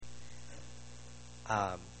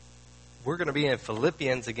Um, we're going to be in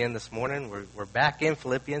Philippians again this morning. We're back in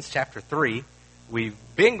Philippians chapter 3. We've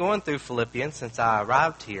been going through Philippians since I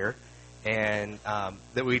arrived here, and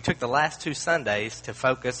that we took the last 2 Sundays to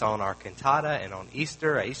focus on our cantata and on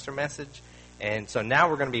Easter, our Easter message. And so now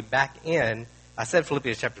we're going to be back in, I said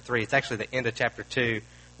Philippians chapter 3. It's actually the end of chapter 2.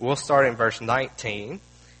 We'll start in verse 19.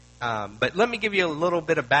 But let me give you a little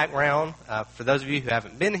bit of background for those of you who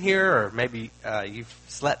haven't been here, or maybe you've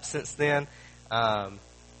slept since then.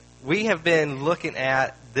 We have been looking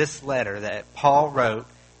at this letter that Paul wrote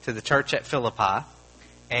to the church at Philippi,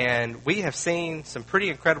 and we have seen some pretty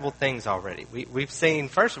incredible things already. We've seen,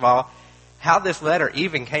 first of all, how this letter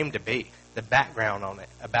even came to be, the background on it,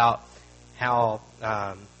 about how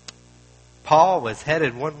Paul was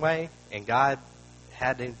headed one way and God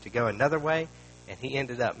had him to go another way, and he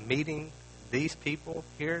ended up meeting these people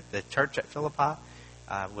here. The church at Philippi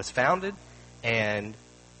was founded, and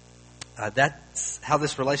that's how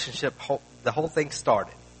this relationship, the whole thing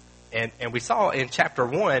started. And we saw in chapter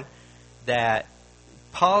 1 that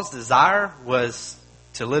Paul's desire was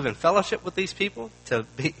to live in fellowship with these people.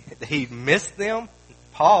 He missed them.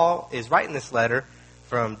 Paul is writing this letter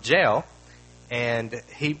from jail, and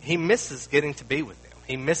he misses getting to be with them.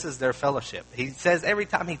 He misses their fellowship. He says every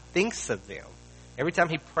time he thinks of them, every time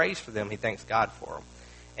he prays for them, he thanks God for them.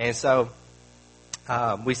 And so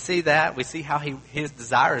we see that. We see how his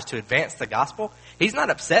desire is to advance the gospel. He's not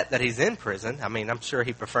upset that he's in prison. I mean, I'm sure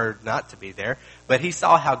he preferred not to be there. But he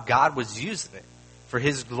saw how God was using it for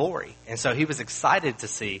his glory. And so he was excited to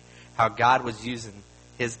see how God was using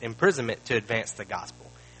his imprisonment to advance the gospel.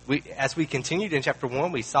 As we continued in chapter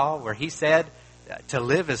 1, we saw where he said to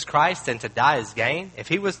live as Christ and to die as gain. If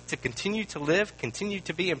he was to continue to live, continue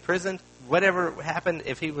to be imprisoned, whatever happened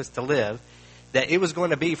if he was to live, that it was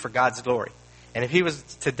going to be for God's glory. And if he was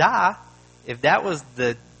to die, if that was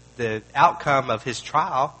the outcome of his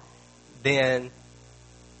trial, then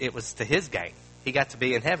it was to his gain. He got to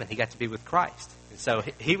be in heaven. He got to be with Christ. And so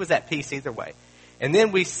he was at peace either way. And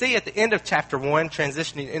then we see at the end of chapter 1,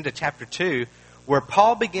 transitioning into chapter 2, where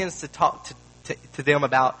Paul begins to talk to them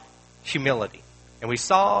about humility. And we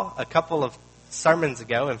saw a couple of sermons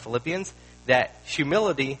ago in Philippians that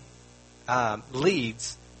humility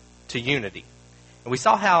leads to unity. And we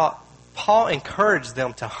saw how Paul encouraged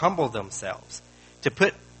them to humble themselves,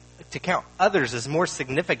 to count others as more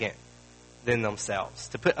significant than themselves,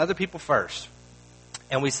 to put other people first.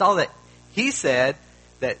 And we saw that he said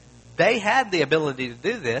that they had the ability to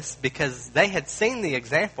do this because they had seen the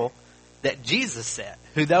example that Jesus set,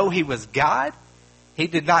 who though he was God, he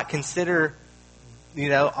did not consider,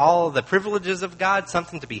 all the privileges of God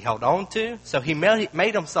something to be held on to. So he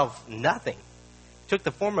made himself nothing. Took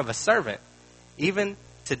the form of a servant, even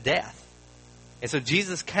to death. And so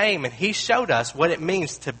Jesus came and he showed us what it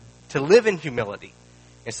means to live in humility.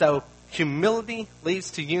 And so humility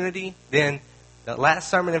leads to unity. Then the last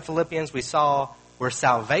sermon in Philippians we saw where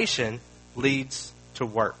salvation leads to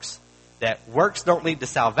works. That works don't lead to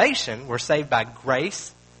salvation. We're saved by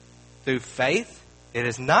grace through faith. It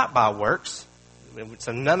is not by works.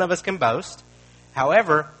 So none of us can boast.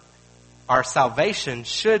 However, our salvation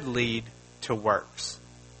should lead to works.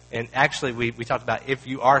 And actually, we talked about if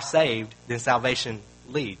you are saved, then salvation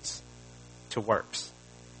leads to works.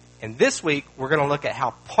 And this week, we're going to look at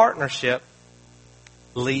how partnership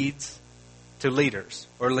leads to leaders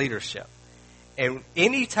or leadership. And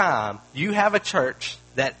anytime you have a church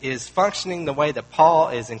that is functioning the way that Paul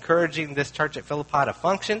is encouraging this church at Philippi to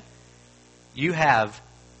function, you have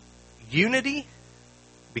unity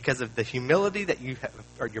because of the humility that you have,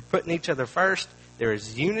 or you're putting each other first. There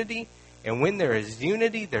is unity. And when there is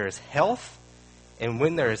unity, there is health. And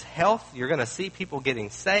when there is health, you're going to see people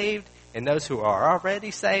getting saved. And those who are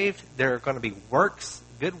already saved, there are going to be works,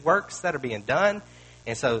 good works that are being done.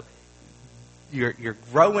 And so you're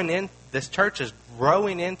growing in, this church is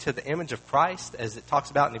growing into the image of Christ, as it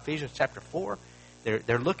talks about in Ephesians chapter 4.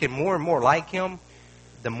 They're looking more and more like him.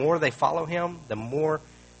 The more they follow him, the more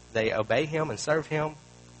they obey him and serve him.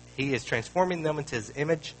 He is transforming them into his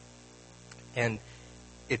image. And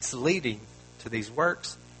it's leading to these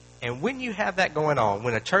works. And when you have that going on,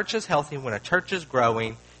 when a church is healthy, when a church is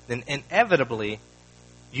growing, then inevitably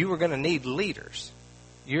you are going to need leaders.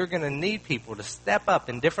 You're going to need people to step up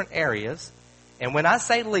in different areas. And when I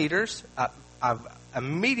say leaders, I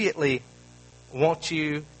immediately want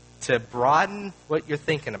you to broaden what you're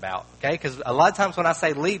thinking about. Okay? Because a lot of times when I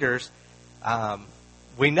say leaders,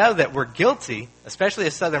 we know that we're guilty, especially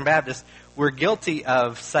as Southern Baptists, we're guilty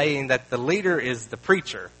of saying that the leader is the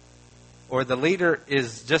preacher or the leader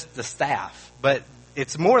is just the staff. But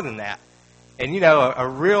it's more than that. And, a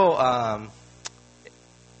real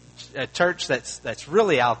a church that's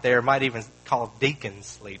really out there might even call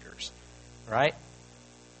deacons leaders, right?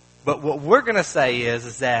 But what we're going to say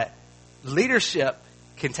is that leadership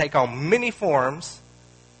can take on many forms,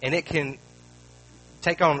 and it can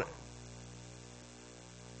take on,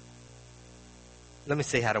 let me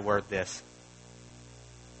see how to word this.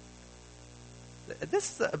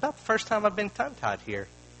 This is about the first time I've been tongue-tied here.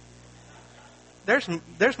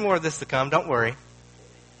 There's more of this to come, don't worry.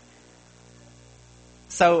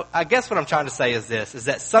 So I guess what I'm trying to say is this, is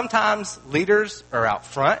that sometimes leaders are out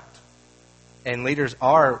front, and leaders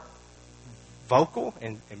are vocal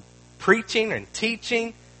and preaching and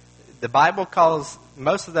teaching. The Bible calls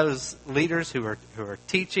most of those leaders who are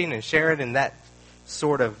teaching and sharing in that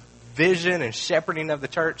sort of vision and shepherding of the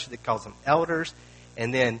church, that calls them elders,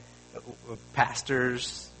 and then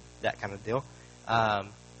pastors, that kind of deal.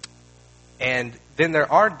 And then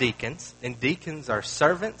there are deacons, and deacons are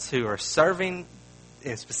servants who are serving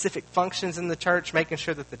in specific functions in the church, making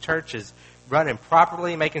sure that the church is running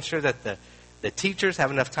properly, making sure that the teachers have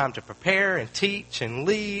enough time to prepare and teach and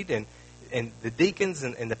lead, and the deacons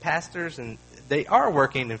and the pastors, and they are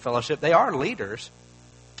working in fellowship. They are leaders.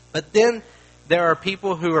 But then there are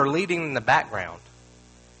people who are leading in the background,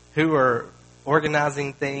 who are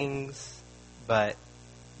organizing things, but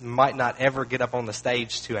might not ever get up on the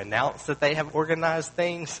stage to announce that they have organized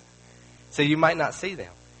things. So you might not see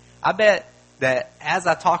them. I bet that as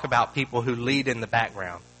I talk about people who lead in the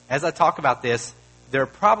background, as I talk about this, there are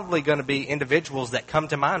probably going to be individuals that come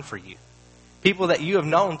to mind for you. People that you have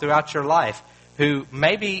known throughout your life who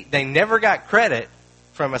maybe they never got credit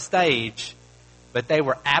from a stage, but they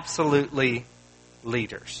were absolutely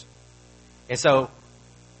leaders. And so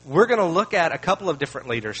we're going to look at a couple of different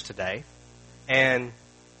leaders today, and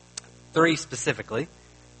 3 specifically.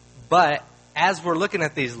 But as we're looking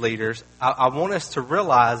at these leaders, I want us to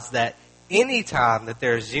realize that anytime that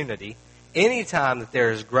there is unity, anytime that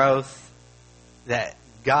there is growth, that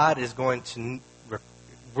God is going to,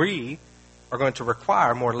 we are going to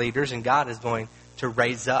require more leaders, and God is going to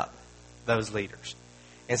raise up those leaders.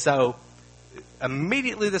 And so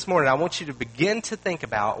immediately this morning, I want you to begin to think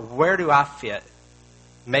about, where do I fit?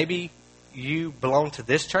 Maybe you belong to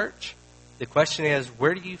this church. The question is,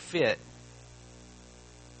 where do you fit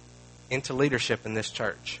into leadership in this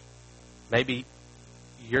church? Maybe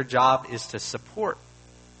your job is to support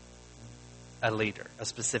a leader, a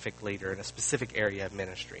specific leader in a specific area of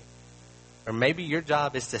ministry. Or maybe your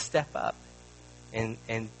job is to step up and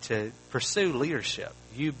to pursue leadership,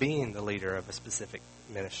 you being the leader of a specific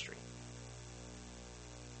ministry.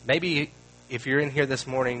 Maybe if you're in here this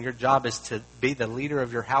morning, your job is to be the leader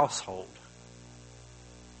of your household.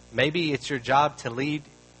 Maybe it's your job to lead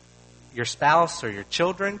your spouse or your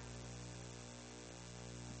children.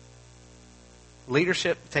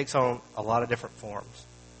 Leadership takes on a lot of different forms.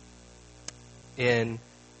 In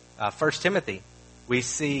 1 Timothy, we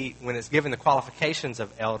see when it's given the qualifications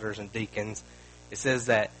of elders and deacons, it says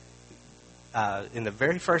that in the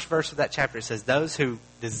very first verse of that chapter, it says, those who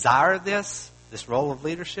desire this role of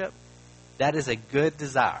leadership, that is a good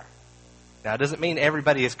desire. Now, it doesn't mean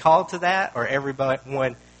everybody is called to that, or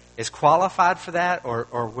everyone is qualified for that,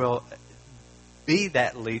 or will be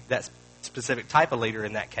that specific type of leader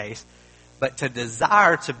in that case. But to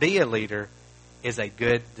desire to be a leader is a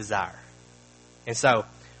good desire. And so,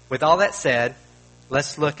 with all that said,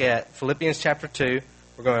 let's look at Philippians chapter 2.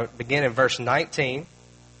 We're going to begin in verse 19.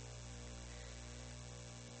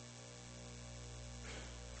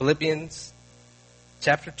 Philippians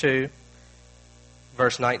chapter 2,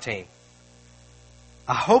 verse 19.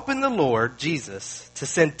 I hope in the Lord Jesus to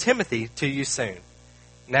send Timothy to you soon.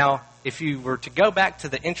 Now, if you were to go back to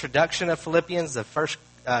the introduction of Philippians, the first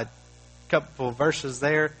couple of verses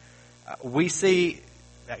there, we see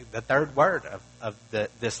the third word of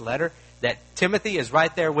this letter, that Timothy is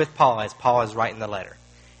right there with Paul as Paul is writing the letter.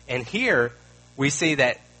 And here we see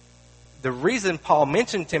that the reason Paul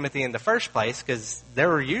mentioned Timothy in the first place, because there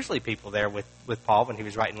were usually people there with Paul when he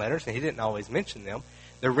was writing letters, and he didn't always mention them.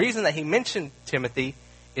 The reason that he mentioned Timothy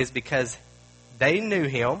is because they knew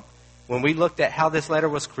him. When we looked at how this letter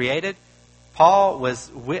was created,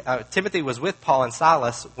 Timothy was with Paul and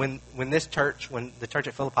Silas when the church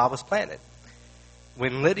at Philippi was planted,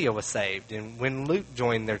 when Lydia was saved, and when Luke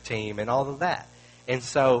joined their team, and all of that. And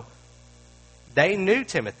so they knew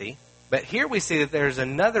Timothy, but here we see that there's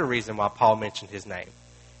another reason why Paul mentioned his name.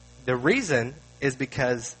 The reason is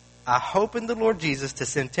because I hope in the Lord Jesus to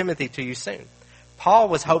send Timothy to you soon. Paul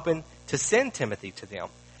was hoping to send Timothy to them.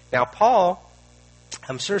 Now, Paul,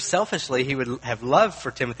 I'm sure selfishly he would have loved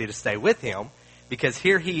for Timothy to stay with him, because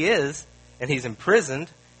here he is, and he's imprisoned,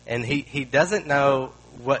 and he doesn't know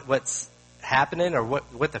what's happening or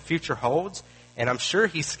what the future holds. And I'm sure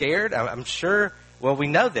he's scared. I'm sure, well, we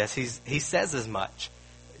know this. He says as much.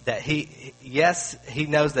 That he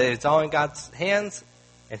knows that it's all in God's hands,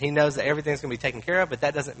 and he knows that everything's going to be taken care of, but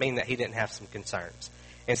that doesn't mean that he didn't have some concerns.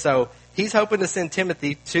 And so he's hoping to send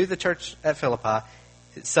Timothy to the church at Philippi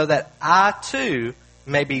so that I, too,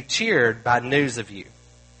 may be cheered by news of you.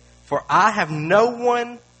 For I have no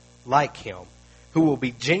one like him who will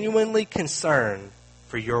be genuinely concerned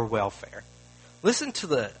for your welfare. Listen to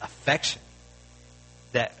the affection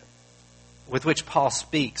with which Paul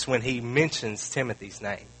speaks when he mentions Timothy's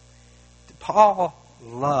name. Paul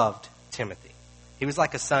loved Timothy. He was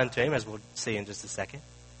like a son to him, as we'll see in just a second.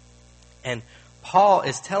 And Paul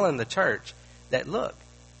is telling the church that, look,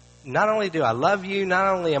 not only do I love you, not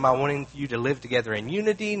only am I wanting you to live together in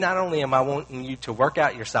unity, not only am I wanting you to work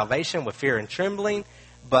out your salvation with fear and trembling,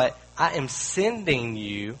 but I am sending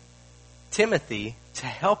you, Timothy, to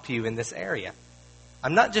help you in this area.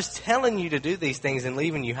 I'm not just telling you to do these things and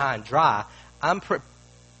leaving you high and dry.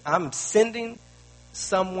 I'm sending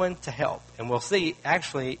someone to help. And we'll see,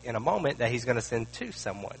 actually, in a moment, that he's going to send two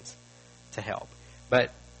someones to help.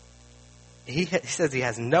 But he says he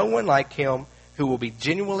has no one like him who will be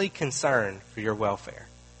genuinely concerned for your welfare.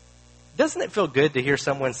 Doesn't it feel good to hear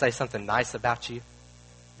someone say something nice about you?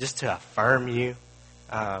 Just to affirm you?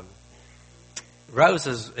 Rose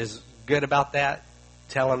is good about that,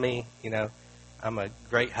 telling me, I'm a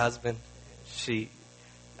great husband. She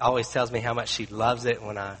always tells me how much she loves it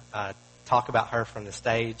when I talk about her from the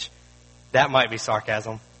stage. That might be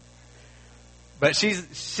sarcasm. But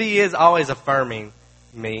she is always affirming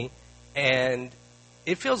me, and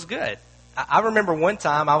it feels good. I remember one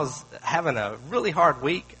time I was having a really hard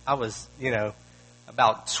week. I was,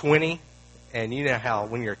 about 20, and you know how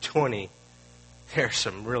when you're 20, there's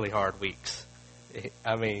some really hard weeks.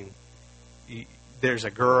 I mean, there's a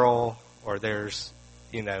girl, or there's,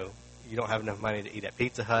 you don't have enough money to eat at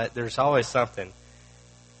Pizza Hut. There's always something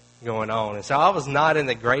going on. And so I was not in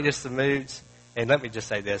the greatest of moods. And let me just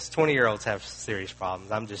say this, 20-year-olds have serious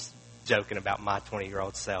problems. I'm just joking about my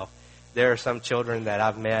 20-year-old self. There are some children that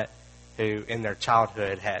I've met who in their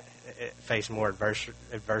childhood had faced more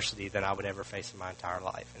adversity than I would ever face in my entire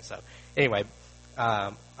life. And so, anyway,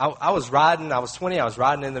 I was 20, I was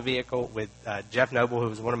riding in the vehicle with Jeff Noble, who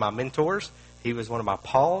was one of my mentors. He was one of my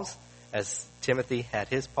Pauls, as Timothy had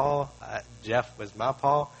his Paul. Jeff was my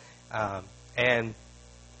Paul. And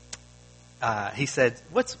he said,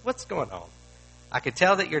 what's going on? I could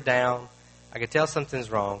tell that you're down. I could tell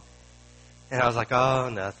something's wrong. And I was like, oh,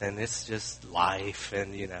 nothing. It's just life.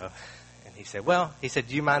 And, And he said,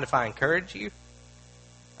 do you mind if I encourage you?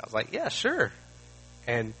 I was like, yeah, sure.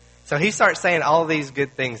 And so he starts saying all these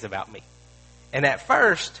good things about me. And at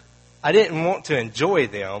first, I didn't want to enjoy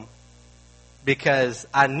them because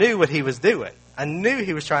I knew what he was doing. I knew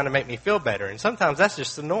he was trying to make me feel better. And sometimes that's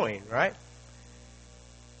just annoying, right?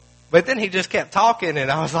 But then he just kept talking,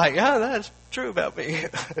 and I was like, oh, that's true about me.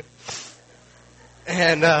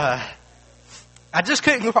 And I just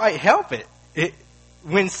couldn't quite help it.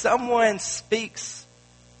 When someone speaks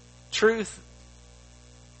truth,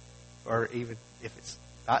 or even if it's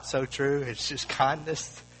not so true, it's just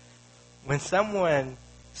kindness. When someone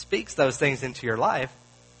speaks those things into your life,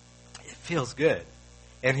 it feels good.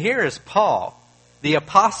 And here is Paul, the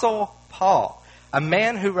Apostle Paul, a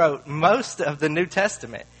man who wrote most of the New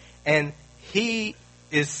Testament. And he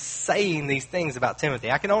is saying these things about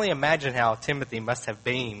Timothy. I can only imagine how Timothy must have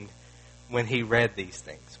beamed when he read these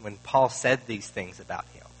things, when Paul said these things about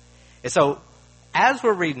him. And so, as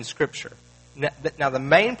we're reading Scripture, now the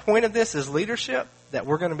main point of this is leadership that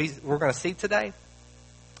we're going to see today.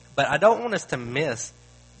 But I don't want us to miss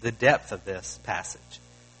the depth of this passage.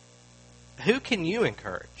 Who can you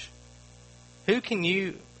encourage? Who can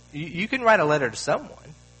you can write a letter to someone.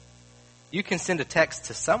 You can send a text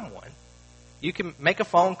to someone. You can make a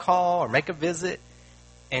phone call or make a visit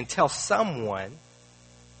and tell someone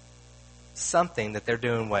something that they're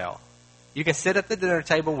doing well. You can sit at the dinner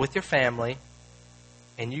table with your family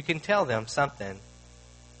and you can tell them something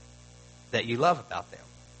that you love about them.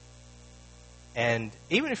 And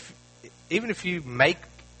even if you make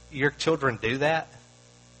your children do that,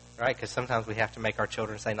 right? Because sometimes we have to make our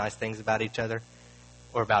children say nice things about each other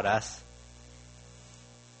or about us.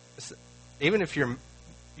 Even if your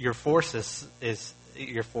spouse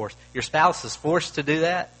is forced to do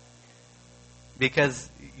that because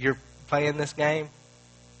you're playing this game,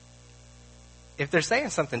 if they're saying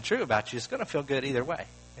something true about you, it's going to feel good either way.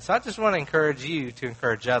 And so I just want to encourage you to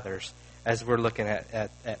encourage others as we're looking at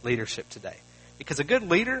leadership today. Because a good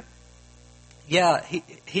leader, yeah,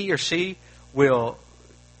 he or she will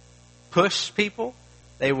push people.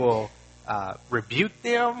 They will rebuke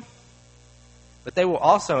them, but they will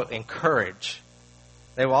also encourage.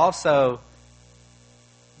 They will also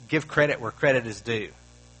give credit where credit is due.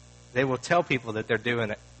 They will tell people that they're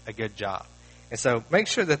doing a good job. And so make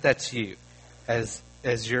sure that that's you as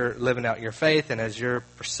you're living out your faith and as you're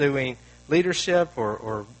pursuing leadership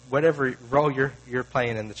or whatever role you're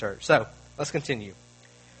playing in the church. So let's continue.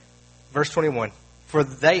 Verse 21. For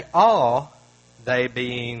they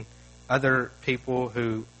being other people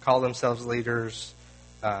who call themselves leaders,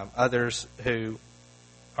 others who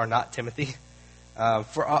are not Timothy,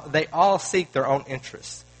 they all seek their own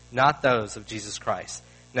interests, not those of Jesus Christ.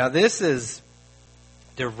 Now this is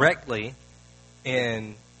directly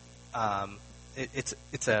in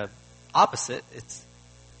it's a opposite. It's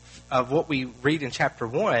of what we read in chapter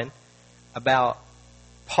 1 about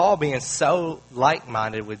Paul being so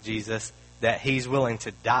like-minded with Jesus that he's willing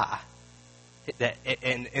to die. That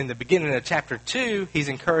in the beginning of chapter 2, he's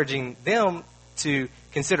encouraging them to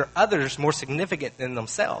consider others more significant than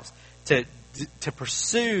themselves, to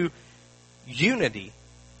pursue unity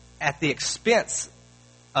at the expense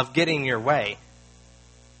of getting your way.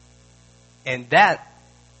 And that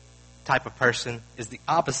type of person is the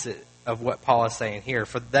opposite of what Paul is saying here.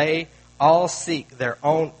 For they all seek their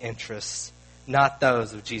own interests, not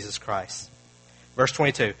those of Jesus Christ. Verse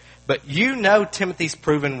 22. But you know Timothy's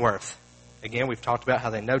proven worth. Again, we've talked about how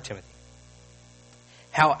they know Timothy.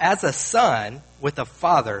 How as a son with a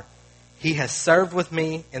father, he has served with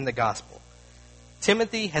me in the gospel.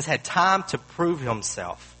 Timothy has had time to prove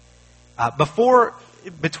himself.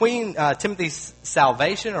 Between Timothy's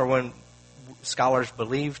salvation, or when scholars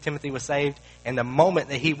believe Timothy was saved, and the moment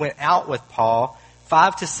that he went out with Paul,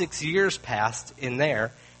 5 to 6 years passed in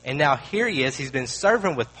there. And now here he is. He's been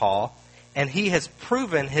serving with Paul, and he has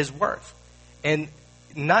proven his worth. And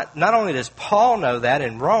not only does Paul know that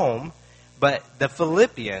in Rome, but the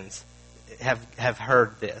Philippians have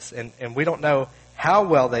heard this. And we don't know how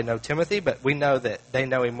well they know Timothy, but we know that they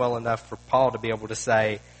know him well enough for Paul to be able to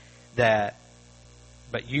say that,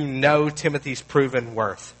 but you know Timothy's proven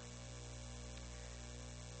worth.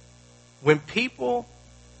 When people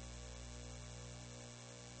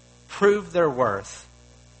prove their worth,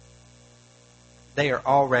 they are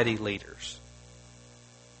already leaders.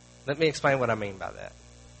 Let me explain what I mean by that.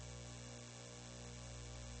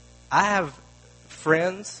 I have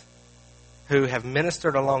friends who have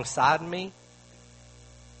ministered alongside me,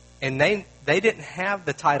 and they didn't have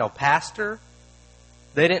the title pastor.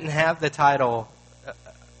 They didn't have the title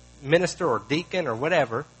minister or deacon or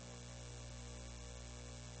whatever.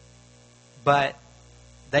 But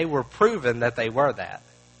they were proven that they were that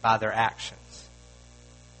by their actions.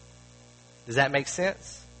 Does that make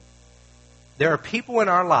sense? There are people in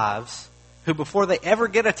our lives who, before they ever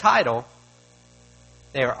get a title,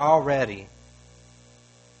 they are already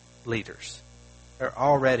leaders. They're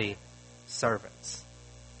already servants.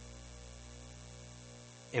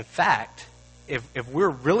 In fact, if we're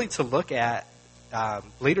really to look at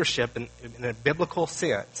leadership in a biblical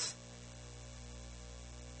sense,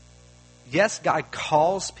 yes, God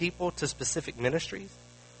calls people to specific ministries,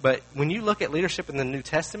 but when you look at leadership in the New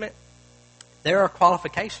Testament, there are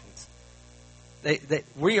qualifications.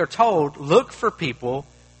 We are told, look for people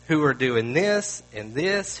who are doing this and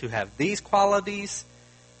this, who have these qualities.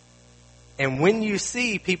 And when you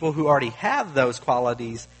see people who already have those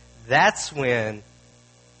qualities, that's when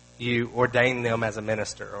you ordain them as a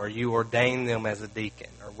minister, or you ordain them as a deacon,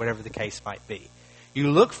 or whatever the case might be.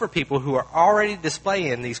 You look for people who are already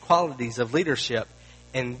displaying these qualities of leadership,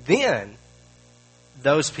 and then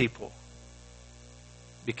those people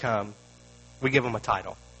we give them a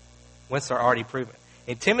title once they're already proven.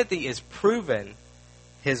 And Timothy is proven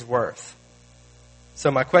his worth.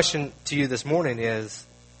 So my question to you this morning is,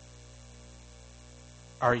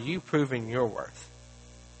 are you proving your worth?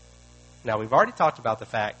 Now, we've already talked about the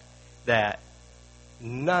fact that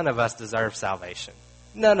none of us deserve salvation.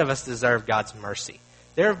 None of us deserve God's mercy.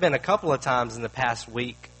 There have been a couple of times in the past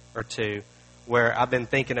week or two where I've been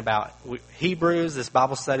thinking about Hebrews, this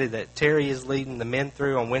Bible study that Terry is leading the men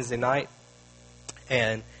through on Wednesday night.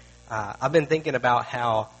 And I've been thinking about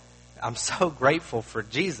how I'm so grateful for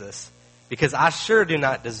Jesus, because I sure do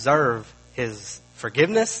not deserve his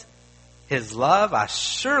forgiveness, his love. I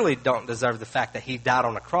surely don't deserve the fact that he died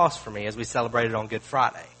on the cross for me, as we celebrated on Good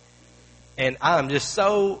Friday. And I'm just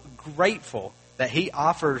so grateful that he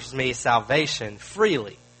offers me salvation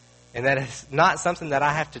freely. And that is not something that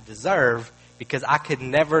I have to deserve, because I could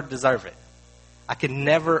never deserve it. I could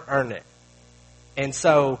never earn it. And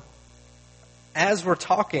so, as we're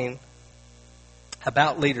talking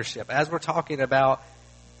about leadership, as we're talking about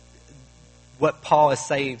what Paul is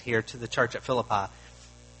saying here to the church at Philippi,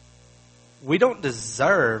 we don't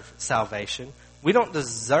deserve salvation. We don't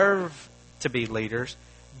deserve to be leaders,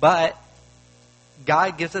 but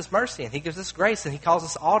God gives us mercy and He gives us grace and He calls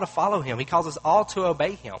us all to follow Him. He calls us all to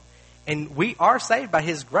obey Him. And we are saved by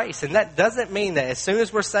His grace. And that doesn't mean that as soon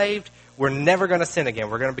as we're saved, we're never going to sin again.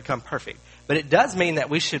 We're going to become perfect. But it does mean that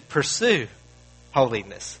we should pursue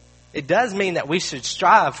holiness. It does mean that we should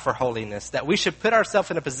strive for holiness, that we should put ourselves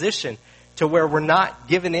in a position to where we're not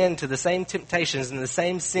giving in to the same temptations and the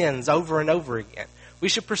same sins over and over again. We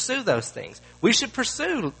should pursue those things. We should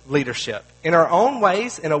pursue leadership in our own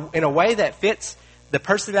ways, in a way that fits the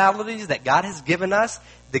personalities that God has given us,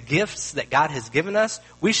 the gifts that God has given us.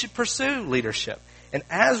 We should pursue leadership. And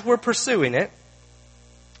as we're pursuing it,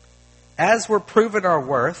 as we're proving our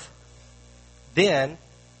worth, then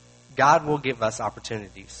God will give us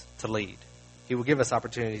opportunities to lead. He will give us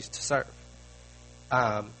opportunities to serve.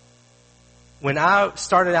 When I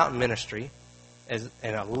started out in ministry,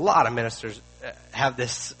 and a lot of ministers have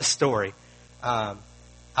this story, I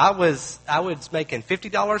was making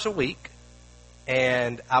 $50 a week,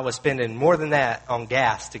 and I was spending more than that on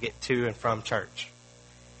gas to get to and from church.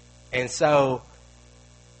 And so,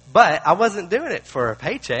 but I wasn't doing it for a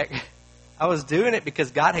paycheck. I was doing it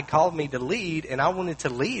because God had called me to lead, and I wanted to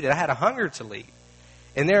lead, and I had a hunger to lead.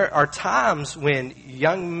 And there are times when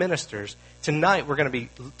young ministers, tonight we're going to be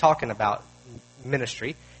talking about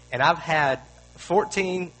ministry, and I've had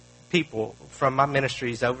 14 people from my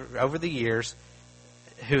ministries over the years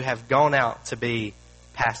who have gone out to be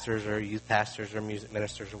pastors or youth pastors or music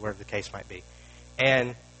ministers or whatever the case might be.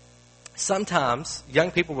 And sometimes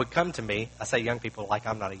young people would come to me. I say young people like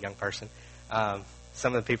I'm not a young person.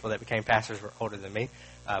 Some of the people that became pastors were older than me.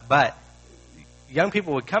 But young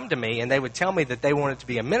people would come to me and they would tell me that they wanted to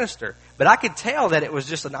be a minister. But I could tell that it was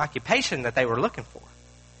just an occupation that they were looking for.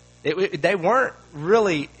 They weren't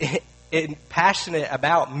really passionate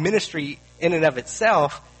about ministry in and of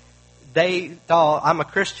itself. They thought, I'm a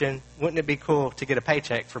Christian. Wouldn't it be cool to get a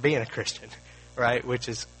paycheck for being a Christian? Right? Which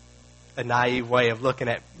is a naive way of looking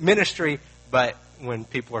at ministry. But when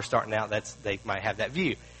people are starting out, they might have that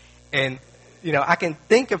view. And, I can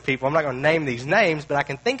think of people, I'm not going to name these names, but I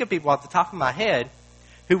can think of people off the top of my head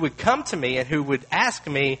who would come to me and who would ask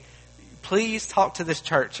me, please talk to this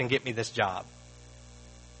church and get me this job.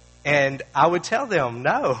 And I would tell them,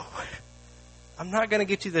 no, I'm not going to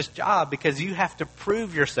get you this job because you have to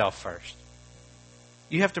prove yourself first.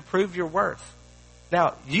 You have to prove your worth.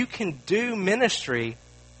 Now, you can do ministry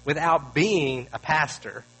without being a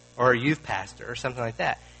pastor or a youth pastor or something like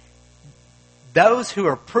that. Those who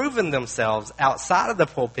are proving themselves outside of the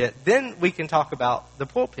pulpit, then we can talk about the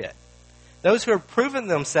pulpit. Those who are proving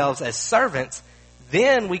themselves as servants,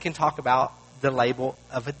 then we can talk about the label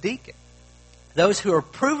of a deacon. Those who are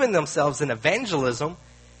proving themselves in evangelism,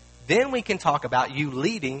 then we can talk about you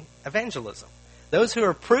leading evangelism. Those who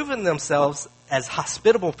are proving themselves as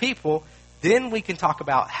hospitable people, then we can talk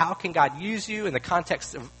about how can God use you in the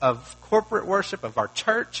context of corporate worship, of our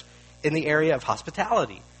church, in the area of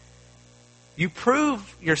hospitality. You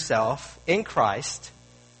prove yourself in Christ,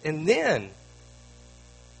 and then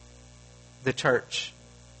the church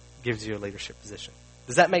gives you a leadership position.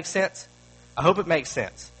 Does that make sense? I hope it makes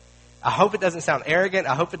sense. I hope it doesn't sound arrogant.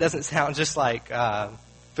 I hope it doesn't sound just like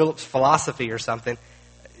Philip's philosophy or something.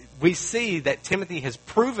 We see that Timothy has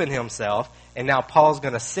proven himself, and now Paul's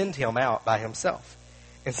going to send him out by himself.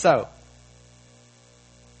 And so,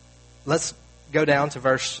 let's go down to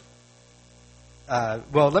verse...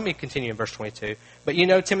 let me continue in verse 22. But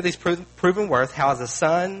Timothy's proven worth, how as a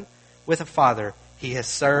son with a father, he has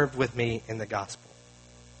served with me in the gospel.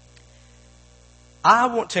 I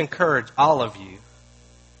want to encourage all of you,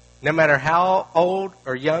 no matter how old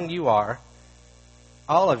or young you are,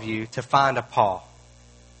 all of you to find a Paul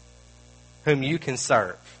whom you can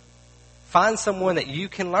serve. Find someone that you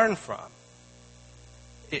can learn from.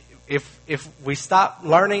 If we stop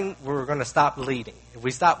learning, we're going to stop leading. If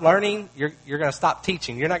we stop learning, you're going to stop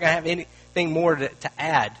teaching. You're not going to have anything more to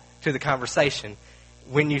add to the conversation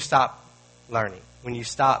when you stop learning, when you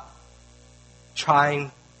stop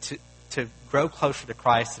trying to grow closer to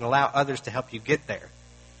Christ and allow others to help you get there.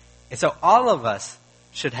 And so all of us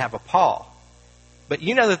should have a Paul. But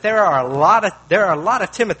that there are a lot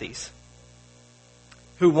of Timothys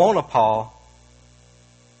who want a Paul,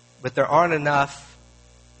 but there aren't enough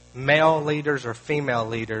male leaders or female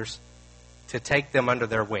leaders to take them under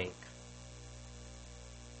their wing.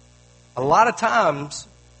 A lot of times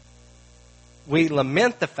we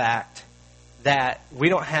lament the fact that we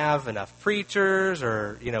don't have enough preachers,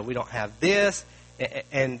 or we don't have this,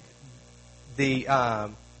 and the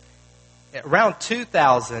around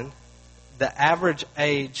 2000, the average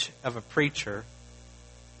age of a preacher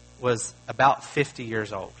was about 50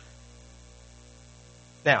 years old.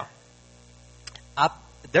 Now,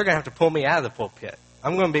 they're going to have to pull me out of the pulpit.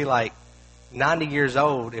 I'm going to be like 90 years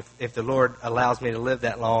old if the Lord allows me to live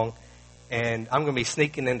that long, and I'm going to be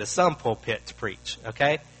sneaking into some pulpit to preach,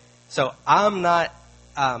 okay? So I'm not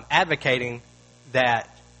advocating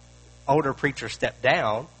that older preachers step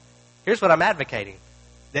down. Here's what I'm advocating: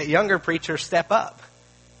 that younger preachers step up,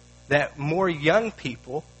 that more young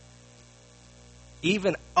people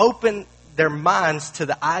even open their minds to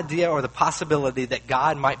the idea or the possibility that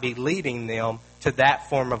God might be leading them to that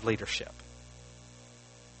form of leadership.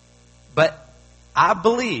 But I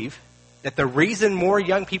believe that the reason more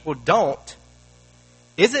young people don't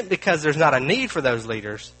isn't because there's not a need for those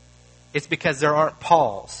leaders. It's because there aren't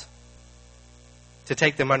Pauls to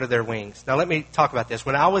take them under their wings. Now, let me talk about this.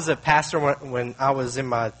 When I was a pastor, when I was in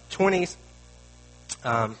my 20s,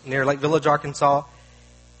 near Lake Village, Arkansas,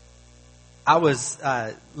 I was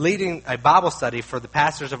leading a Bible study for the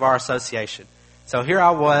pastors of our association. So here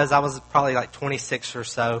I was probably like 26 or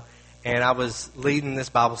so, and I was leading this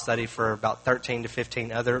Bible study for about 13 to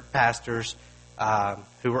 15 other pastors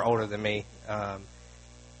who were older than me.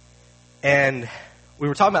 And we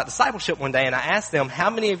were talking about discipleship one day, and I asked them, how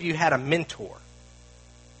many of you had a mentor?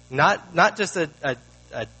 Not just a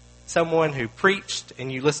someone who preached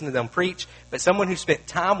and you listened to them preach, but someone who spent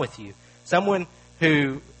time with you, someone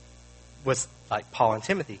who was like Paul and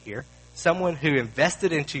Timothy here, someone who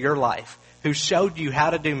invested into your life, who showed you how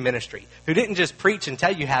to do ministry, who didn't just preach and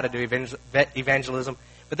tell you how to do evangelism,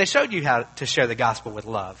 but they showed you how to share the gospel with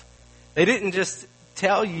love. They didn't just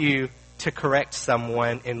tell you to correct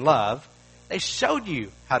someone in love. They showed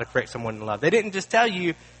you how to correct someone in love. They didn't just tell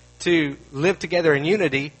you to live together in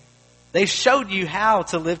unity. They showed you how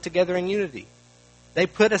to live together in unity. They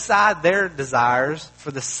put aside their desires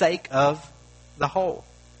for the sake of the whole.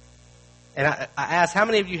 And I asked, how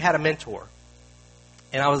many of you had a mentor?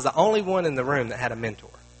 And I was the only one in the room that had a mentor.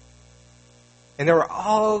 And there were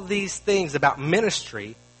all these things about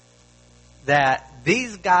ministry that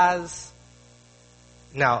these guys,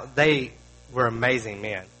 now they were amazing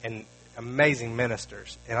men and amazing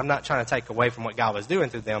ministers. And I'm not trying to take away from what God was doing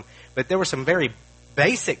through them, but there were some very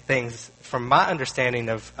basic things from my understanding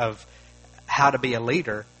of how to be a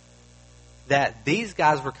leader that these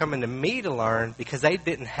guys were coming to me to learn because they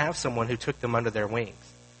didn't have someone who took them under their wings.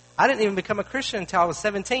 I didn't even become a Christian until I was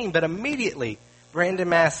 17, but immediately Brandon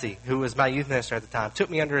Massey, who was my youth minister at the time, took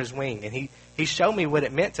me under his wing, and he showed me what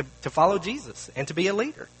it meant to follow Jesus and to be a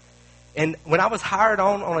leader. And when I was hired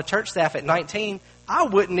on a church staff at 19, I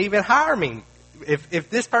wouldn't even hire me. If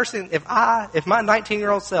this person, if my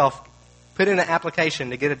 19-year-old self put in an application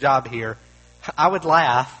to get a job here, I would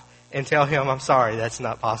laugh and tell him, I'm sorry, that's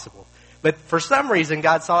not possible. But for some reason,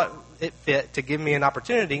 God saw it fit to give me an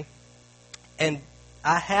opportunity, and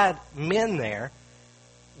I had men there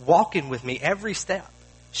walking with me every step,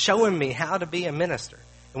 showing me how to be a minister.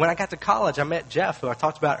 And when I got to college, I met Jeff, who I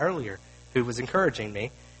talked about earlier, who was encouraging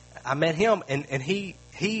me. I met him, and he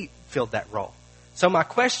filled that role. So my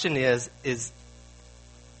question is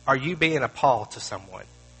are you being a Paul to someone?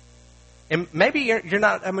 And maybe you're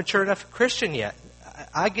not a mature enough Christian yet.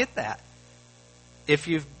 I get that. If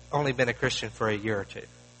you've only been a Christian for a year or two.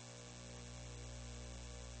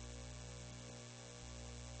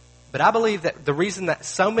 But I believe that the reason that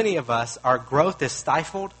so many of us, our growth is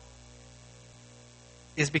stifled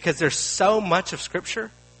is because there's so much of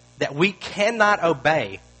Scripture that we cannot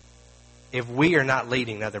obey if we are not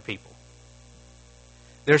leading other people.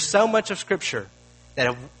 There's so much of Scripture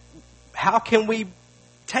that how can we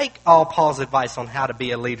take all Paul's advice on how to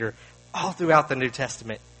be a leader all throughout the New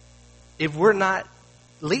Testament if we're not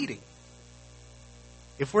leading,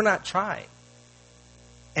 if we're not trying?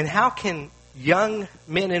 And how can young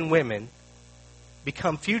men and women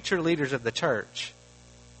become future leaders of the church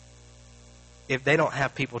if they don't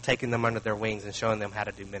have people taking them under their wings and showing them how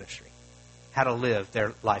to do ministry, how to live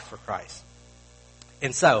their life for Christ?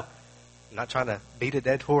 And so, I'm not trying to beat a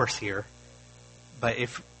dead horse here, but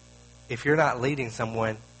if you're not leading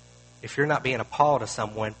someone, if you're not being a Paul to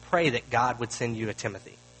someone, pray that God would send you a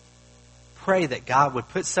Timothy. Pray that God would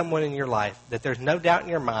put someone in your life that there's no doubt in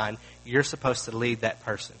your mind you're supposed to lead that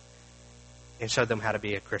person and show them how to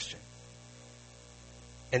be a Christian.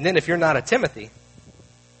 And then if you're not a Timothy,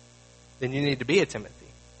 then you need to be a Timothy.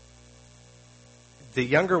 The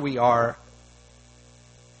younger we are,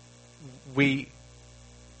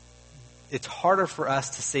 it's harder for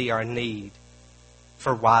us to see our need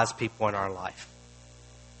for wise people in our life.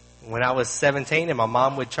 When I was 17 and my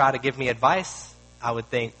mom would try to give me advice, I would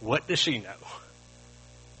think, what does she know?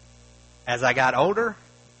 As I got older,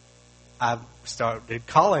 I started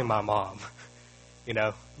calling my mom.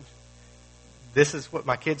 this is what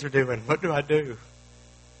my kids are doing. What do I do?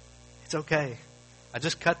 It's okay. I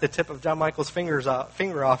just cut the tip of John Michael's finger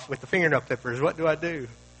off with the fingernail clippers. What do I do?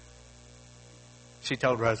 She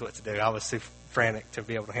told Rose what to do. I was too frantic to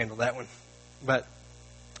be able to handle that one. But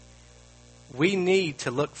we need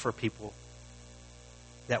to look for people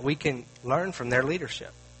that we can learn from their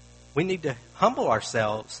leadership. We need to humble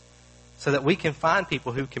ourselves so that we can find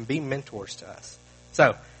people who can be mentors to us.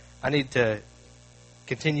 So, I need to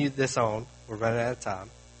continue this on. We're running out of time.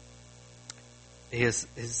 He has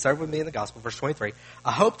served with me in the gospel, verse 23.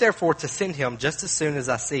 I hope, therefore, to send him just as soon as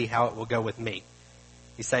I see how it will go with me.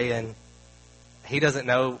 He's saying he doesn't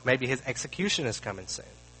know, maybe his execution is coming soon.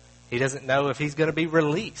 He doesn't know if he's going to be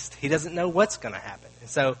released. He doesn't know what's going to happen. And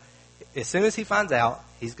so, as soon as he finds out,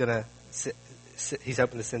 he's hoping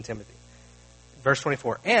to send Timothy. Verse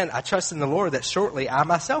 24, and I trust in the Lord that shortly I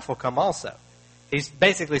myself will come also. He's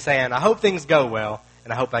basically saying, I hope things go well,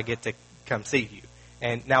 and I hope I get to come see you.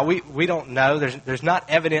 And now we don't know. There's not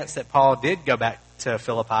evidence that Paul did go back to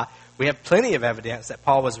Philippi. We have plenty of evidence that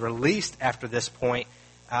Paul was released after this point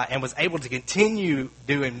and was able to continue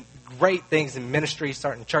doing great things in ministry,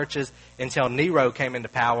 starting churches, until Nero came into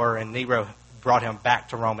power and Nero brought him back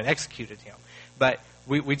to Rome and executed him. But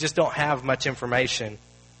we just don't have much information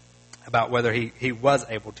about whether he was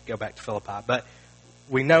able to go back to Philippi. But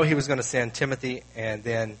we know he was going to send Timothy and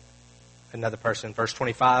then another person. Verse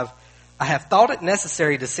 25, I have thought it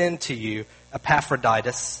necessary to send to you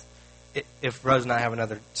Epaphroditus. If Rose and I have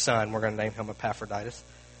another son, we're going to name him Epaphroditus.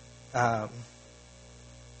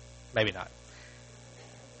 Maybe not.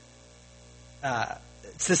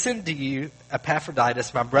 To send to you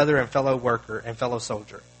Epaphroditus, my brother and fellow worker and fellow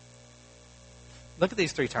soldier. Look at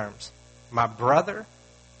these three terms. My brother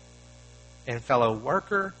and fellow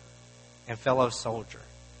worker and fellow soldier.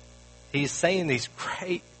 He's saying these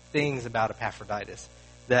great things about Epaphroditus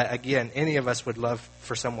that, again, any of us would love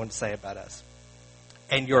for someone to say about us.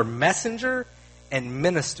 And your messenger and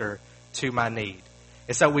minister to my need.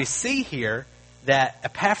 And so we see here that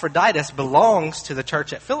Epaphroditus belongs to the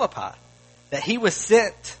church at Philippi. That he was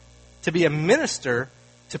sent to be a minister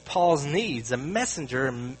to Paul's needs, a messenger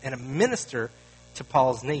and a minister to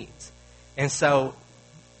Paul's needs. And so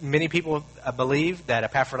many people believe that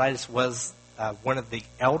Epaphroditus was one of the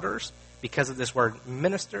elders because of this word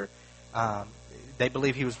minister. They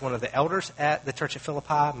believe he was one of the elders at the church of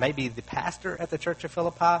Philippi, maybe the pastor at the church of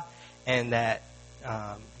Philippi, and that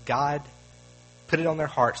God put it on their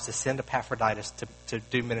hearts to send Epaphroditus to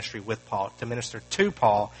do ministry with Paul, to minister to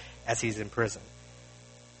Paul as he's in prison.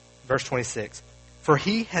 Verse 26, for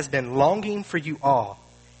he has been longing for you all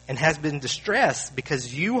and has been distressed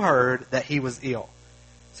because you heard that he was ill.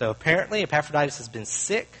 So apparently Epaphroditus has been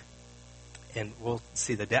sick, and we'll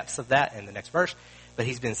see the depths of that in the next verse, but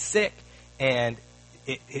he's been sick, and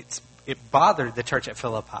it bothered the church at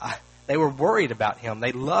Philippi. They were worried about him.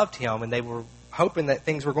 They loved him, and they were hoping that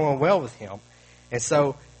things were going well with him. And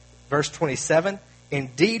so, verse 27,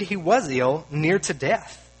 indeed he was ill, near to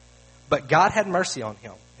death, but God had mercy on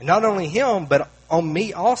him. And not only him, but on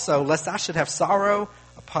me also, lest I should have sorrow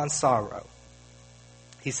upon sorrow.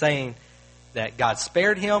 He's saying that God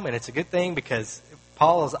spared him, and it's a good thing because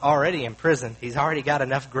Paul is already in prison. He's already got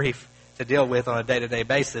enough grief to deal with on a day-to-day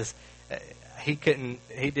basis. He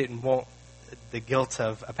didn't want the guilt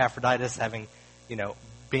of Epaphroditus having,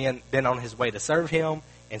 been on his way to serve him,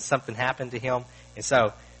 and something happened to him. And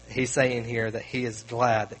so he's saying here that he is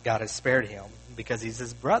glad that God has spared him because he's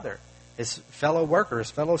his brother, his fellow worker,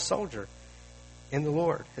 his fellow soldier in the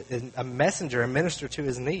Lord, a messenger, a minister to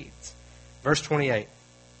his needs. Verse 28,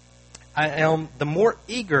 I am the more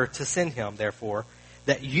eager to send him, therefore,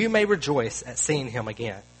 that you may rejoice at seeing him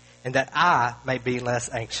again, and that I may be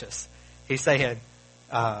less anxious. He's saying,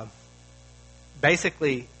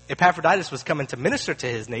 basically, Epaphroditus was coming to minister to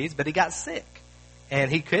his needs, but he got sick,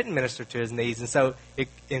 and he couldn't minister to his needs. And so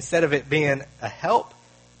instead of it being a help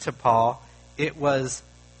to Paul, it was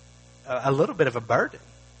a little bit of a burden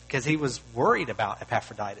because he was worried about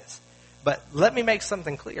Epaphroditus. But let me make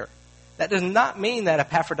something clear. That does not mean that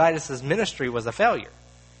Epaphroditus' ministry was a failure,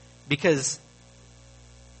 because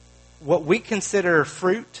what we consider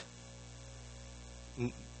fruit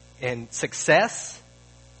and success,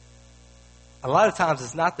 a lot of times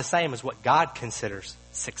is not the same as what God considers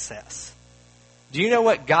success. Do you know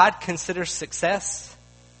what God considers success?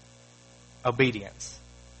 Obedience.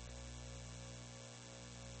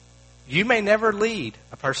 You may never lead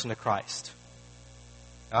a person to Christ.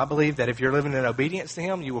 I believe that if you're living in obedience to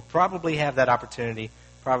Him, you will probably have that opportunity,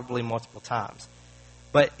 probably multiple times.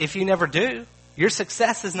 But if you never do, your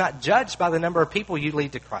success is not judged by the number of people you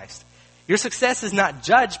lead to Christ. Your success is not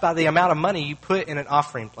judged by the amount of money you put in an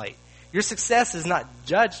offering plate. Your success is not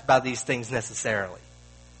judged by these things necessarily.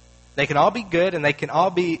 They can all be good, and they can all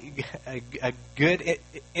be a good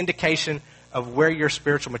indication of where your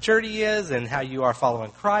spiritual maturity is and how you are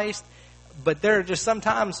following Christ. But there are just some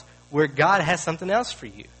times where God has something else for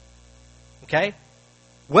you. Okay?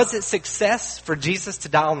 Was it success for Jesus to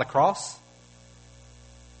die on the cross?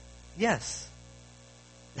 Yes.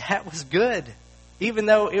 That was good. Even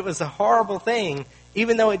though it was a horrible thing,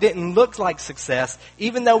 even though it didn't look like success,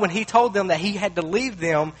 even though when he told them that he had to leave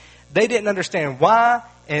them, they didn't understand why,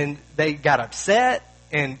 and they got upset,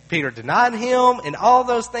 and Peter denied him, and all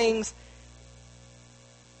those things.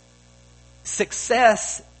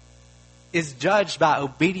 Success is judged by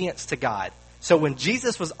obedience to God. So when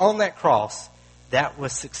Jesus was on that cross, that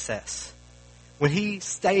was success. When he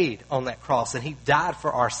stayed on that cross and he died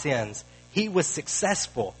for our sins, he was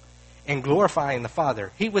successful in glorifying the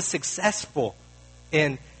Father. He was successful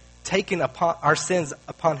in taking upon our sins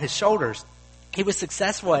upon his shoulders. He was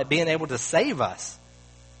successful at being able to save us.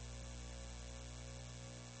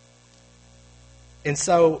 And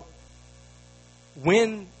so,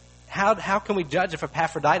 how can we judge if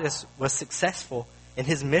Epaphroditus was successful in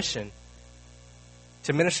his mission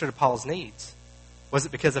to minister to Paul's needs? Was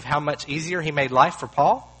it because of how much easier he made life for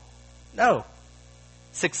Paul? No.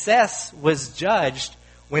 Success was judged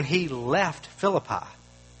when he left Philippi.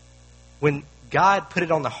 When God put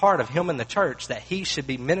it on the heart of him and the church that he should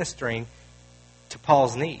be ministering to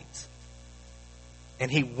Paul's needs. And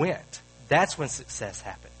he went. That's when success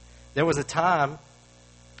happened. There was a time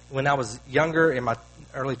when I was younger, in my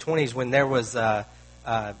early 20s, when there was a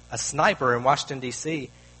sniper in Washington, D.C.,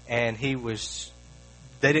 and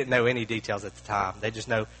they didn't know any details at the time. They just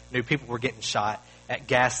knew people were getting shot at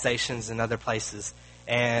gas stations and other places.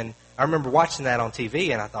 And I remember watching that on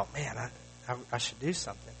TV, and I thought, man, I should do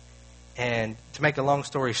something. And to make a long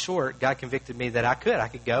story short, God convicted me that I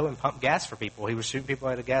could go and pump gas for people. He was shooting people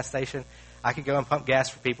at a gas station. I could go and pump gas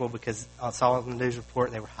for people because I saw on the news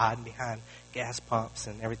report they were hiding behind gas pumps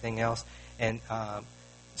and everything else. And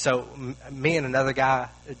so me and another guy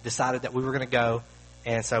decided that we were going to go.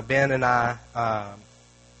 And so Ben and I,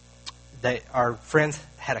 our friends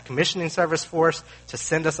had a commissioning service for us to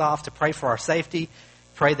send us off to pray for our safety,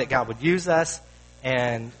 pray that God would use us.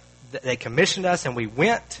 And they commissioned us, and we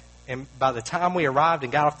went. And by the time we arrived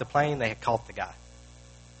and got off the plane, they had caught the guy.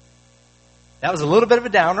 That was a little bit of a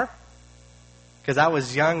downer because I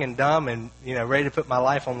was young and dumb and ready to put my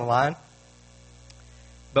life on the line.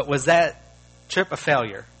 But was that trip a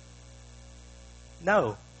failure?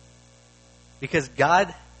 No. Because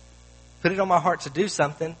God put it on my heart to do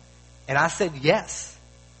something, and I said yes.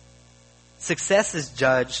 Success is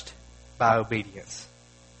judged by obedience.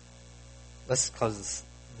 Let's close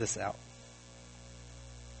this out.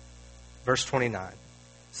 Verse 29.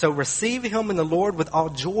 So receive him in the Lord with all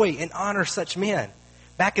joy and honor such men.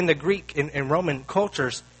 Back in the Greek and Roman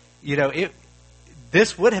cultures,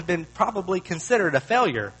 this would have been probably considered a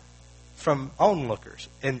failure from onlookers.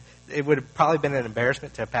 And it would have probably been an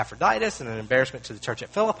embarrassment to Epaphroditus and an embarrassment to the church at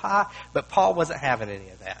Philippi. But Paul wasn't having any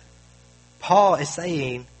of that. Paul is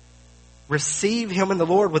saying, receive him in the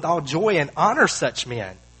Lord with all joy and honor such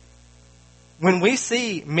men. When we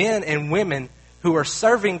see men and women who are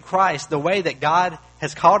serving Christ the way that God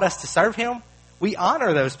has called us to serve him, we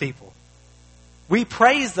honor those people. We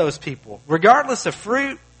praise those people. Regardless of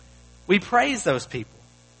fruit, we praise those people.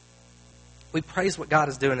 We praise what God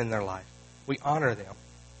is doing in their life. We honor them.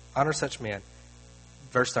 Honor such men.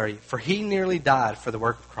 Verse 30, for he nearly died for the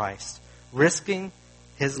work of Christ, risking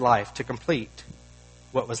his life to complete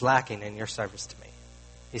what was lacking in your service to me.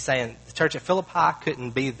 He's saying the church at Philippi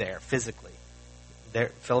couldn't be there physically.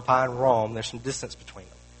 Philippi and Rome, there's some distance between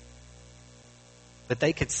them. But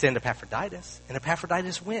they could send Epaphroditus, and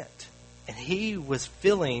Epaphroditus went. And he was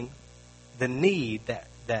filling the need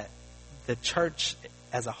that the church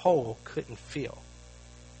as a whole couldn't fill.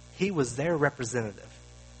 He was their representative.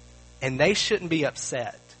 And they shouldn't be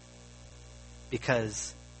upset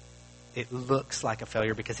because it looks like a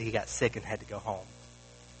failure because he got sick and had to go home.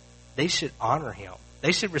 They should honor him.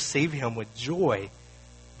 They should receive him with joy.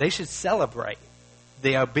 They should celebrate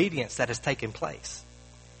the obedience that has taken place.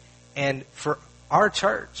 And for our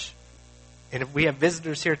church, and if we have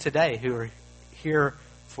visitors here today who are here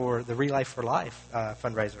for the Relay for Life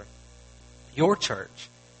fundraiser, your church,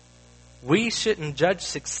 we shouldn't judge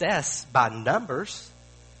success by numbers.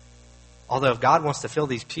 Although if God wants to fill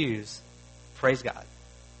these pews, praise God.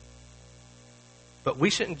 But we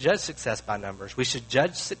shouldn't judge success by numbers. We should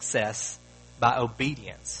judge success by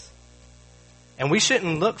obedience. And we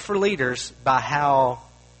shouldn't look for leaders by how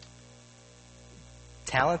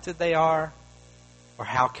talented they are or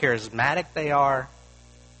how charismatic they are.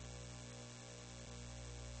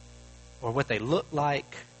 or what they look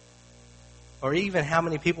like, or even how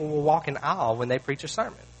many people will walk an aisle when they preach a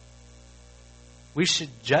sermon. We should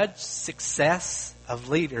judge success of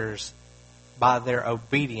leaders by their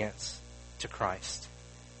obedience to Christ.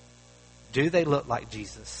 Do they look like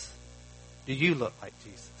Jesus? Do you look like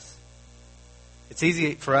Jesus? It's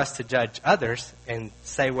easy for us to judge others and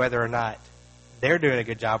say whether or not they're doing a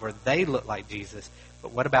good job or they look like Jesus.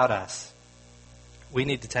 But what about us? We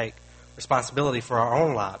need to take responsibility for our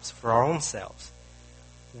own lives, for our own selves.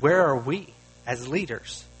 Where are we as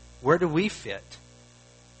leaders? Where do we fit?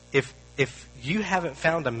 If you haven't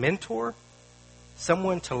found a mentor,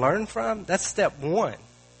 someone to learn from, that's step one.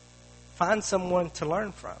 Find someone to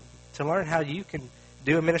learn from, to learn how you can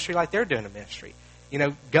do a ministry like they're doing a ministry. You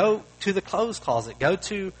know, go to the clothes closet, go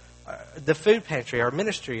to the food pantry or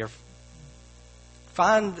ministry, or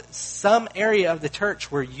find some area of the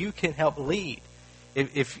church where you can help lead.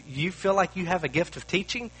 If you feel like you have a gift of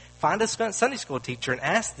teaching, find a Sunday school teacher and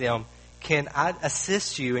ask them, can I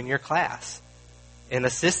assist you in your class? And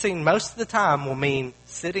assisting most of the time will mean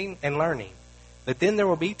sitting and learning. But then there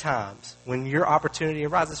will be times when your opportunity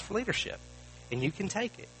arises for leadership, and you can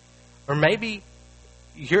take it. Or maybe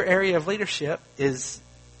your area of leadership is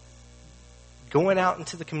going out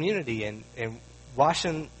into the community and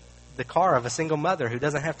washing the car of a single mother who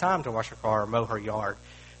doesn't have time to wash her car or mow her yard.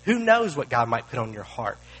 Who knows what God might put on your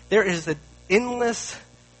heart? There is an endless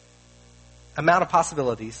amount of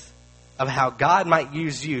possibilities of how God might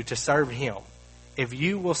use you to serve Him if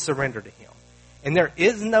you will surrender to Him. And there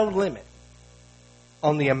is no limit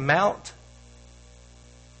on the amount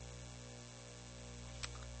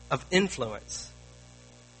of influence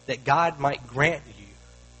that God might grant you,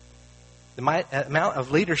 the amount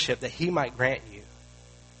of leadership that He might grant you.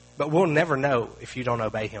 But we'll never know if you don't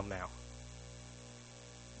obey Him now.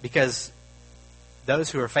 Because those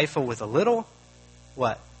who are faithful with a little,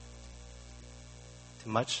 what? To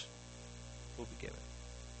much will be given.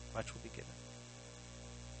 Much will be given.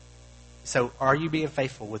 So are you being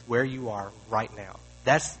faithful with where you are right now?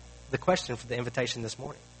 That's the question for the invitation this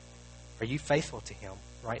morning. Are you faithful to Him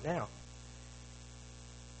right now?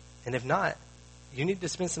 And if not, you need to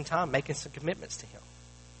spend some time making some commitments to Him.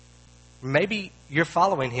 Maybe you're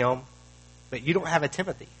following Him, but you don't have a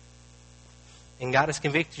Timothy. And God has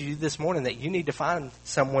convicted you this morning that you need to find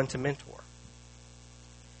someone to mentor.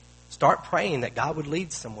 Start praying that God would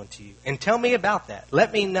lead someone to you. And tell me about that.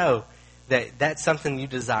 Let me know that that's something you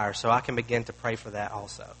desire so I can begin to pray for that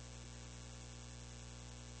also.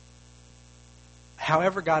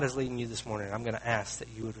 However God is leading you this morning, I'm going to ask that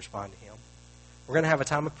you would respond to Him. We're going to have a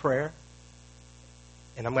time of prayer.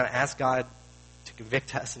 And I'm going to ask God to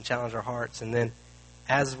convict us and challenge our hearts. And then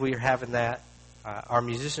as we're having that, our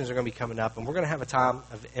musicians are going to be coming up. And we're going to have a time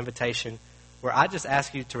of invitation where I just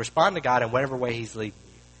ask you to respond to God in whatever way He's leading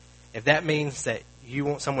you. If that means that you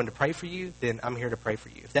want someone to pray for you, then I'm here to pray for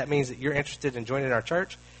you. If that means that you're interested in joining our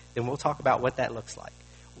church, then we'll talk about what that looks like.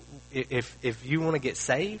 If you want to get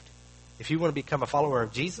saved, if you want to become a follower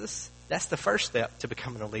of Jesus, that's the first step to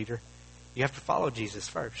becoming a leader. You have to follow Jesus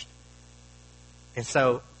first. And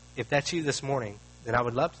so, if that's you this morning, then I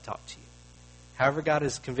would love to talk to you. However God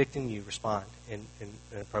is convicting you, respond in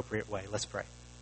an appropriate way. Let's pray.